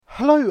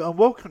Hello and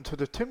welcome to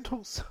the Tim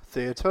Talks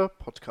Theatre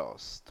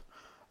podcast,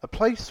 a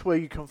place where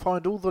you can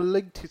find all the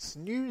latest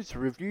news,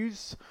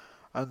 reviews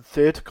and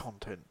theatre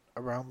content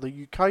around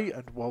the UK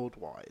and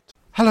worldwide.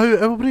 Hello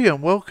everybody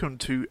and welcome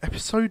to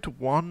episode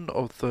 1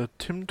 of the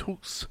Tim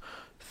Talks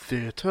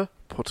Theatre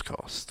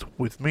podcast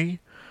with me,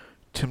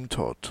 Tim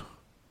Todd.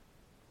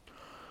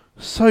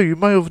 So you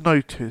may have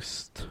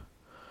noticed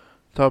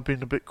that I've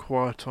been a bit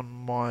quiet on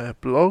my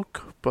blog,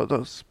 but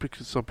that's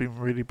because I've been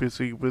really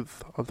busy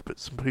with other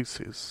bits and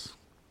pieces.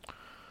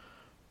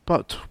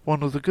 But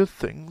one of the good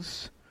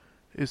things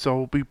is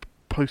I'll be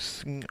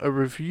posting a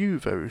review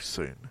very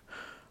soon,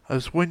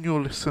 as when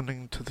you're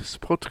listening to this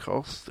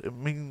podcast, it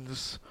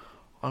means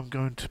I'm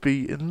going to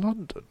be in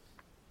London.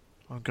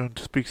 I'm going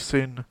to be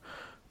seeing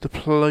The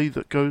Play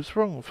That Goes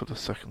Wrong for the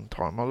second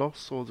time. I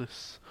last saw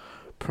this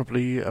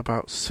probably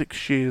about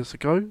 6 years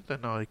ago.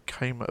 Then I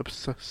became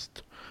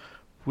obsessed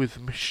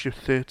with Mischief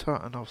Theatre,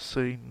 and I've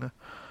seen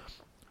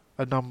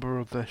a number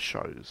of their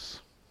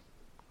shows.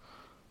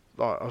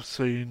 Like I've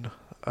seen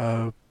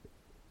a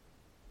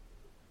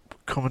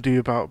comedy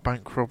about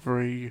bank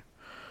robbery,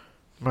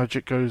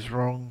 Magic Goes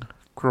Wrong,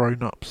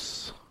 Grown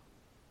Ups.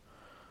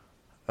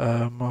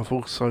 I've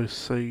also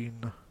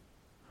seen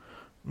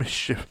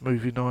Mischief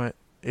Movie Night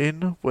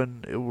In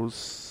when it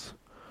was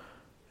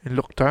in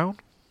lockdown,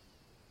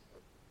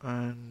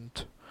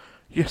 and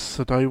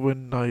yesterday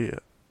when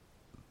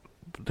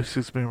this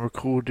has been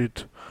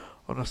recorded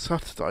on a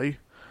Saturday,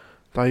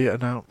 they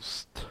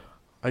announced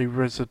a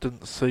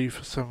residency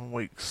for 7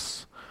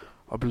 weeks,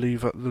 I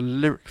believe at the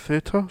Lyric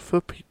Theatre,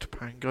 for Peter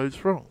Pan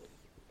Goes Wrong.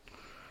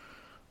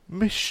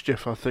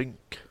 Mischief, I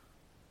think,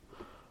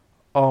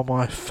 are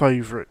one of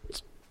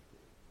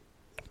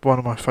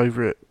my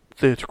favourite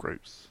theatre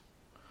groups.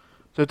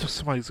 They're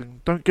just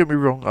amazing. Don't get me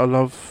wrong, I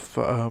love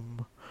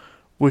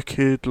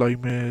Wicked, Les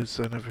Mis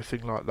and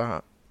everything like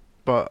that,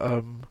 but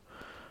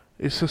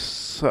it's just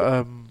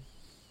sort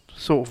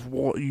of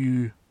what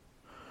you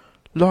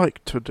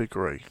like to a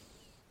degree.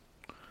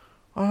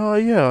 I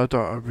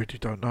really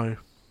don't know.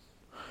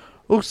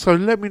 Also,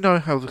 let me know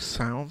how this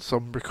sounds.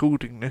 I'm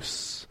recording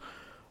this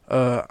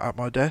at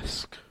my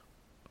desk,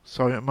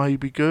 so it may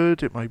be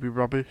good, it may be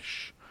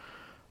rubbish.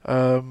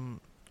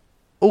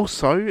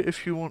 Also,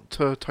 if you want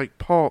to take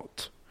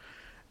part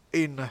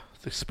in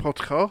this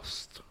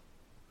podcast,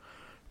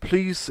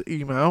 please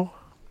email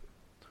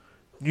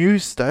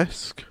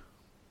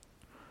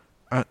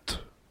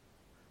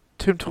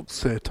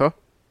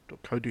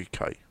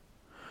newsdesk@timtalkstheatre.co.uk,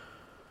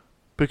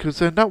 because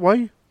then that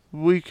way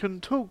we can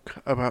talk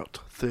about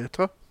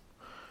theatre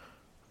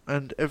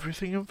and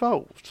everything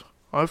involved.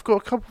 I've got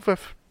a couple of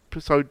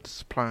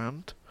episodes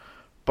planned,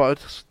 but I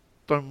just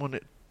don't want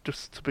it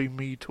just to be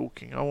me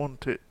talking. I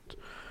want it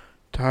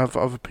to have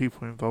other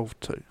people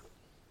involved too.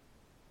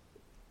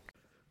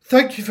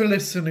 Thank you for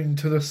listening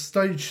to the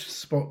Stage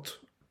Spot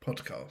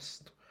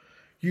podcast.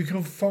 You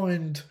can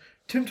find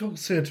Tim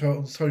Talks Theatre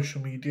on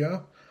social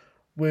media.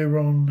 We're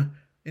on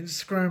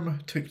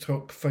Instagram,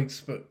 TikTok,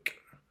 Facebook,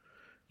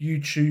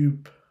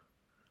 YouTube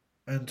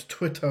and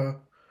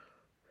Twitter,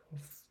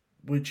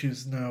 which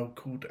is now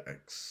called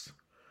X.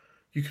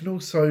 You can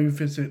also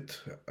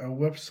visit our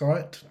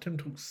website,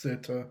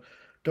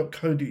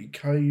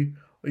 timtalkstheatre.co.uk,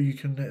 or you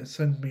can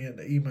send me an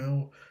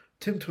email,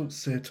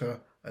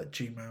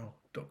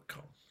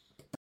 timtalkstheatre@gmail.com.